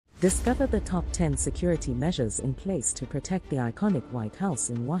Discover the top 10 security measures in place to protect the iconic White House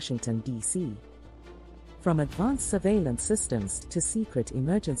in Washington, D.C. From advanced surveillance systems to secret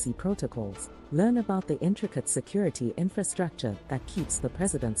emergency protocols, learn about the intricate security infrastructure that keeps the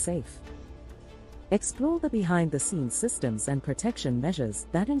president safe. Explore the behind-the-scenes systems and protection measures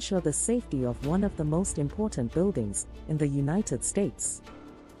that ensure the safety of one of the most important buildings in the United States.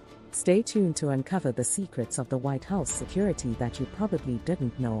 Stay tuned to uncover the secrets of the White House security that you probably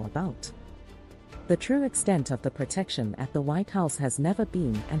didn't know about. The true extent of the protection at the White House has never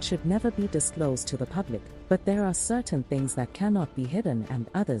been and should never be disclosed to the public, but there are certain things that cannot be hidden and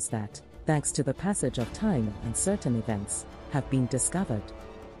others that, thanks to the passage of time and certain events, have been discovered.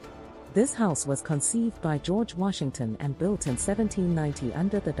 This house was conceived by George Washington and built in 1790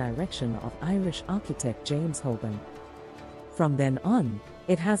 under the direction of Irish architect James Holborn. From then on,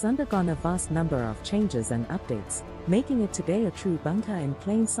 it has undergone a vast number of changes and updates, making it today a true bunker in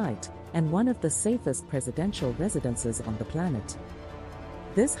plain sight and one of the safest presidential residences on the planet.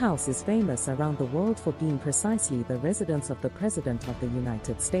 This house is famous around the world for being precisely the residence of the President of the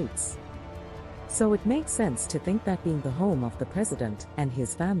United States. So it makes sense to think that being the home of the President and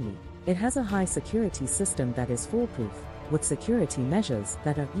his family, it has a high security system that is foolproof, with security measures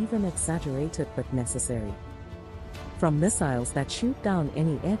that are even exaggerated but necessary. From missiles that shoot down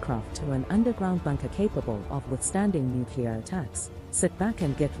any aircraft to an underground bunker capable of withstanding nuclear attacks, sit back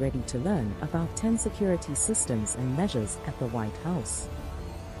and get ready to learn about 10 security systems and measures at the White House.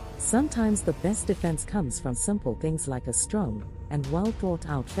 Sometimes the best defense comes from simple things like a strong and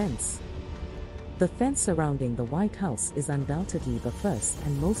well-thought-out fence. The fence surrounding the White House is undoubtedly the first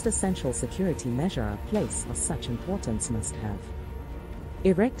and most essential security measure a place of such importance must have.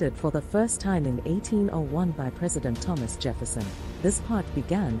 Erected for the first time in 1801 by President Thomas Jefferson, this part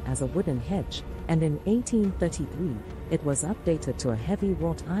began as a wooden hedge, and in 1833, it was updated to a heavy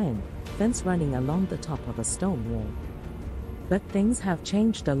wrought iron fence running along the top of a stone wall. But things have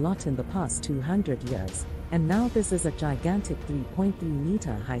changed a lot in the past 200 years, and now this is a gigantic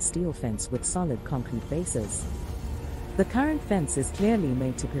 3.3-meter-high steel fence with solid concrete bases. The current fence is clearly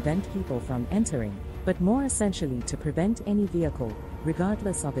made to prevent people from entering, but more essentially to prevent any vehicle,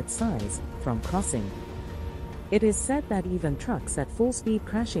 regardless of its size, from crossing. It is said that even trucks at full speed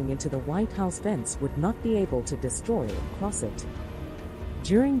crashing into the White House fence would not be able to destroy or cross it.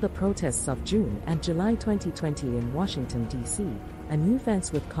 During the protests of June and July 2020 in Washington, D.C., a new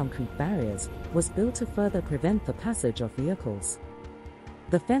fence with concrete barriers was built to further prevent the passage of vehicles.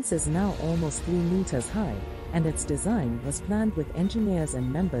 The fence is now almost 3 meters high, and its design was planned with engineers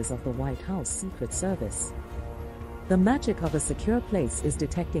and members of the White House Secret Service. The magic of a secure place is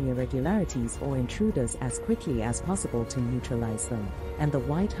detecting irregularities or intruders as quickly as possible to neutralize them, and the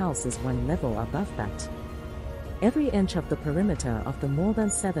White House is one level above that. Every inch of the perimeter of the more than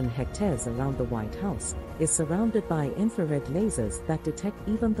 7 hectares around the White House is surrounded by infrared lasers that detect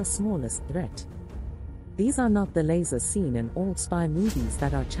even the smallest threat. These are not the lasers seen in old spy movies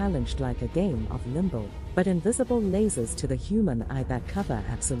that are challenged like a game of limbo, but invisible lasers to the human eye that cover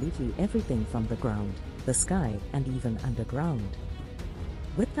absolutely everything from the ground, the sky, and even underground.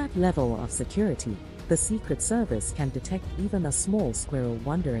 With that level of security, the Secret Service can detect even a small squirrel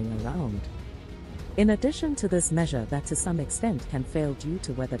wandering around. In addition to this measure that to some extent can fail due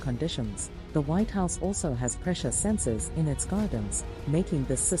to weather conditions, the White House also has pressure sensors in its gardens, making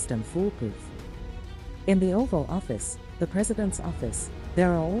this system foolproof. In the Oval Office, the President's office,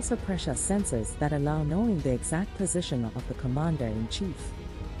 there are also pressure sensors that allow knowing the exact position of the Commander-in-Chief.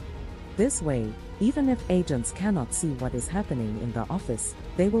 This way, even if agents cannot see what is happening in the office,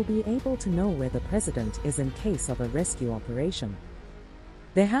 they will be able to know where the President is in case of a rescue operation.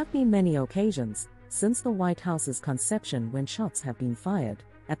 There have been many occasions, since the White House's conception, when shots have been fired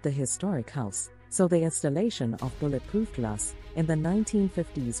at the historic house, so the installation of bulletproof glass in the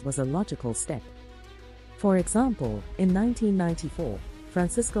 1950s was a logical step. For example, in 1994,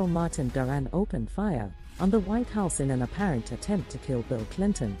 Francisco Martin Duran opened fire on the White House in an apparent attempt to kill Bill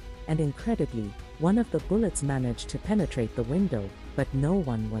Clinton, and incredibly, one of the bullets managed to penetrate the window, but no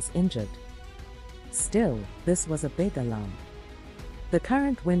one was injured. Still, this was a big alarm. The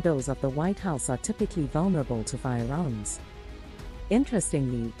current windows of the White House are typically vulnerable to firearms.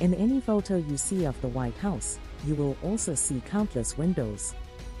 Interestingly, in any photo you see of the White House, you will also see countless windows.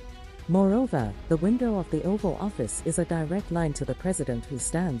 Moreover, the window of the Oval Office is a direct line to the President, who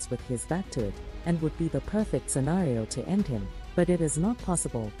stands with his back to it, and would be the perfect scenario to end him, but it is not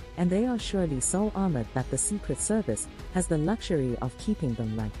possible, and they are surely so armored that the Secret Service has the luxury of keeping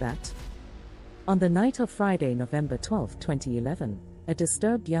them like that. On the night of Friday, November 12, 2011, a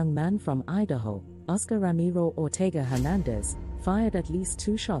disturbed young man from Idaho Oscar Ramiro Ortega Hernandez, fired at least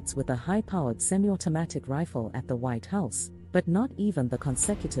 2 shots with a high-powered semi-automatic rifle at the White House, but not even the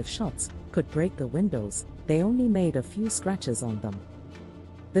consecutive shots could break the windows. They only made a few scratches on them.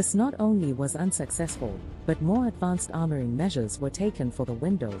 This not only was unsuccessful, but more advanced armoring measures were taken for the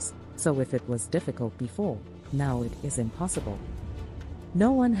windows, so if it was difficult before, now it is impossible.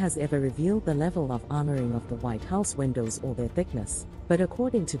 No one has ever revealed the level of armoring of the White House windows or their thickness, but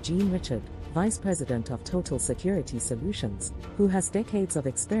according to Gene Richard, Vice President of Total Security Solutions, who has decades of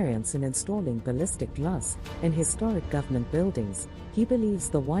experience in installing ballistic glass in historic government buildings, he believes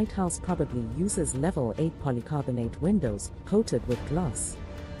the White House probably uses level 8 polycarbonate windows coated with glass.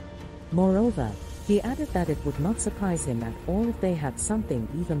 Moreover, he added that it would not surprise him at all if they had something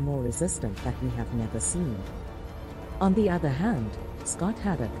even more resistant that we have never seen. On the other hand, Scott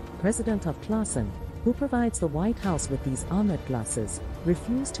Haddock, president of Claassen, who provides the White House with these armored glasses,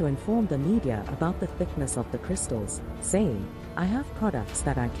 refused to inform the media about the thickness of the crystals, saying, "I have products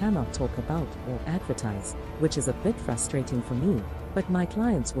that I cannot talk about or advertise, which is a bit frustrating for me, but my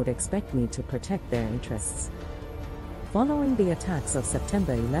clients would expect me to protect their interests." Following the attacks of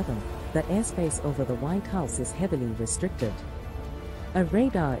September 11, the airspace over the White House is heavily restricted. A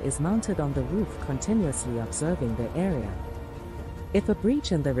radar is mounted on the roof continuously observing the area. If a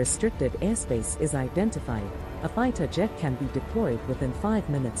breach in the restricted airspace is identified, a fighter jet can be deployed within 5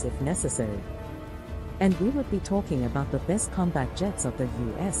 minutes if necessary. And we would be talking about the best combat jets of the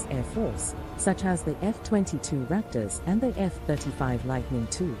US Air Force, such as the F-22 Raptors and the F-35 Lightning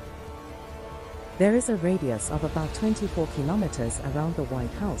II. There is a radius of about 24 kilometers around the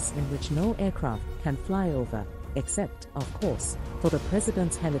White House in which no aircraft can fly over, except, of course, for the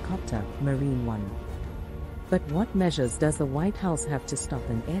President's helicopter, Marine One. But what measures does the White House have to stop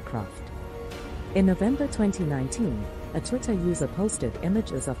an aircraft? In November 2019, a Twitter user posted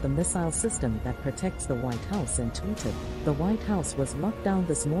images of the missile system that protects the White House and tweeted, "The White House was locked down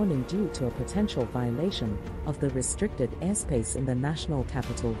this morning due to a potential violation of the restricted airspace in the national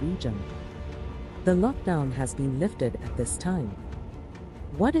capital region." The lockdown has been lifted at this time.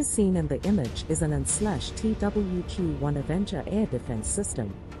 What is seen in the image is an AN/TWQ-1 Avenger air defense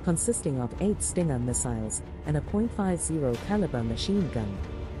system, consisting of 8 Stinger missiles and a .50 caliber machine gun.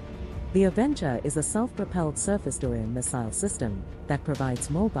 The Avenger is a self-propelled surface-to-air missile system that provides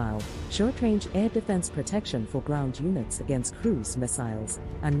mobile, short-range air defense protection for ground units against cruise missiles,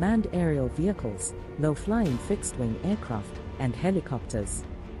 unmanned aerial vehicles, low-flying fixed-wing aircraft, and helicopters.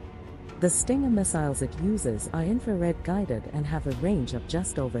 The Stinger missiles it uses are infrared-guided and have a range of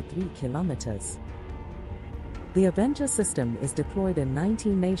just over 3 kilometers. The Avenger system is deployed in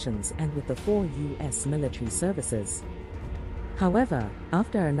 19 nations and with the 4 U.S. military services. However,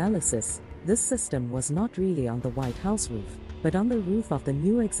 after analysis, this system was not really on the White House roof, but on the roof of the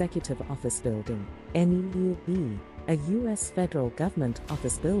new Executive Office Building, NEUB, a U.S. federal government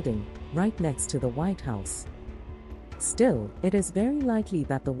office building, right next to the White House. Still, it is very likely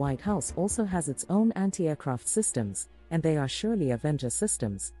that the White House also has its own anti-aircraft systems, and they are surely Avenger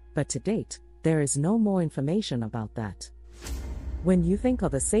systems, but to date, there is no more information about that. When you think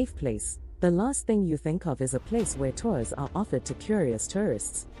of a safe place, the last thing you think of is a place where tours are offered to curious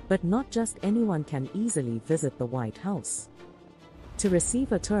tourists, but not just anyone can easily visit the White House. To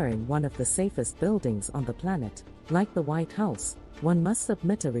receive a tour in one of the safest buildings on the planet, like the White House, one must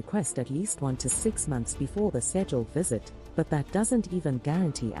submit a request at least 1 to 6 months before the scheduled visit, but that doesn't even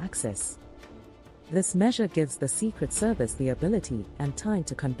guarantee access. This measure gives the Secret Service the ability and time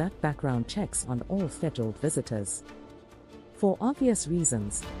to conduct background checks on all scheduled visitors. For obvious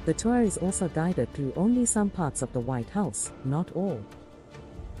reasons, the tour is also guided through only some parts of the White House, not all.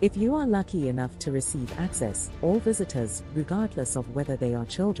 If you are lucky enough to receive access, all visitors, regardless of whether they are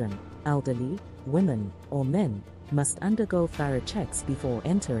children, elderly, women, or men, must undergo thorough checks before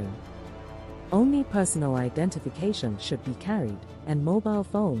entering. Only personal identification should be carried, and mobile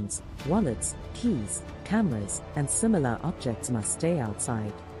phones, wallets, keys, cameras, and similar objects must stay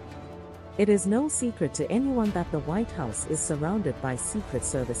outside. It is no secret to anyone that the White House is surrounded by Secret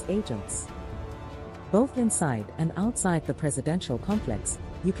Service agents. Both inside and outside the presidential complex,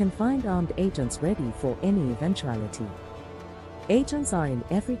 you can find armed agents ready for any eventuality. Agents are in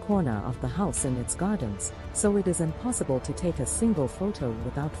every corner of the house and its gardens, so it is impossible to take a single photo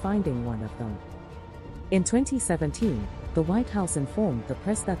without finding one of them. In 2017, the White House informed the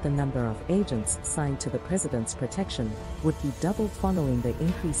press that the number of agents assigned to the president's protection would be doubled following the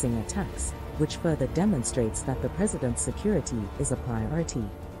increasing attacks, which further demonstrates that the president's security is a priority.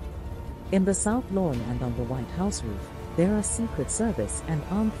 In the South Lawn and on the White House roof, there are Secret Service and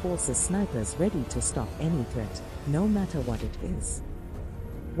Armed Forces snipers ready to stop any threat, no matter what it is.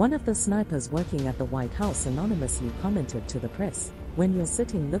 One of the snipers working at the White House anonymously commented to the press, "When you're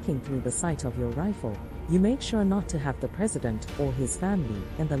sitting looking through the sight of your rifle, you make sure not to have the president or his family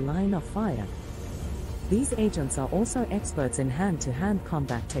in the line of fire." These agents are also experts in hand-to-hand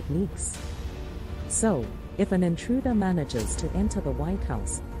combat techniques. So, if an intruder manages to enter the White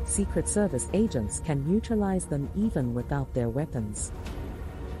House, Secret Service agents can neutralize them even without their weapons.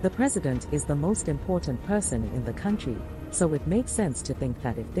 The president is the most important person in the country, so it makes sense to think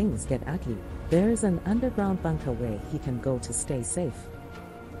that if things get ugly, there is an underground bunker where he can go to stay safe.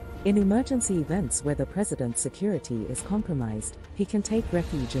 In emergency events where the president's security is compromised, he can take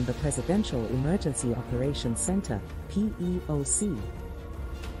refuge in the Presidential Emergency Operations Center, PEOC.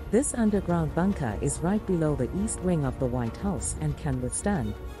 This underground bunker is right below the east wing of the White House and can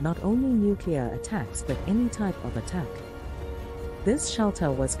withstand not only nuclear attacks but any type of attack. This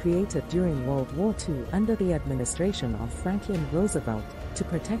shelter was created during World War II under the administration of Franklin Roosevelt to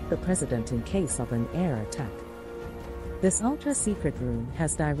protect the president in case of an air attack. This ultra-secret room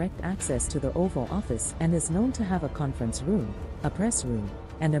has direct access to the Oval Office and is known to have a conference room, a press room,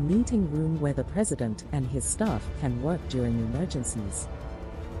 and a meeting room where the president and his staff can work during emergencies.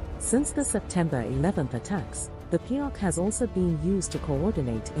 Since the September 11th attacks, the PEOC has also been used to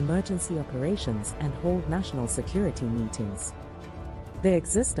coordinate emergency operations and hold national security meetings. The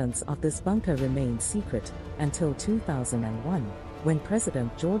existence of this bunker remained secret until 2001, when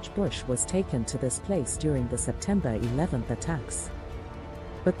President George Bush was taken to this place during the September 11th attacks.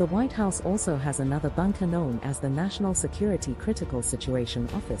 But the White House also has another bunker known as the National Security Critical Situation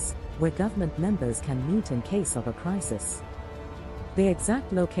Office, where government members can meet in case of a crisis. The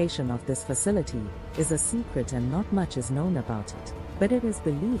exact location of this facility is a secret and not much is known about it, but it is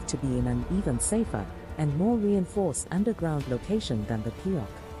believed to be in an even safer and more reinforced underground location than the PEOC.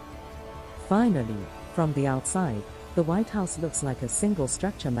 Finally, from the outside, the White House looks like a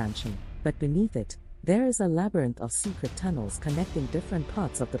single-structure mansion, but beneath it, there is a labyrinth of secret tunnels connecting different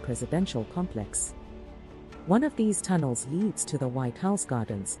parts of the presidential complex. One of these tunnels leads to the White House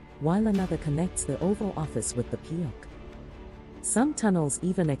gardens, while another connects the Oval Office with the PEOC. Some tunnels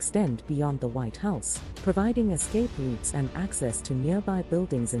even extend beyond the White House, providing escape routes and access to nearby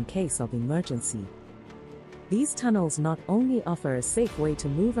buildings in case of emergency. These tunnels not only offer a safe way to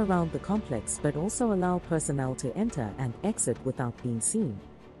move around the complex but also allow personnel to enter and exit without being seen.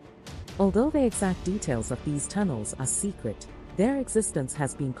 Although the exact details of these tunnels are secret, their existence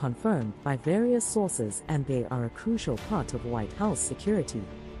has been confirmed by various sources and they are a crucial part of White House security.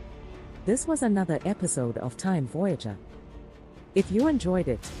 This was another episode of Time Voyager. If you enjoyed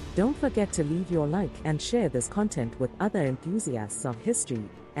it, don't forget to leave your like and share this content with other enthusiasts of history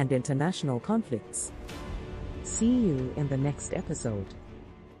and international conflicts. See you in the next episode.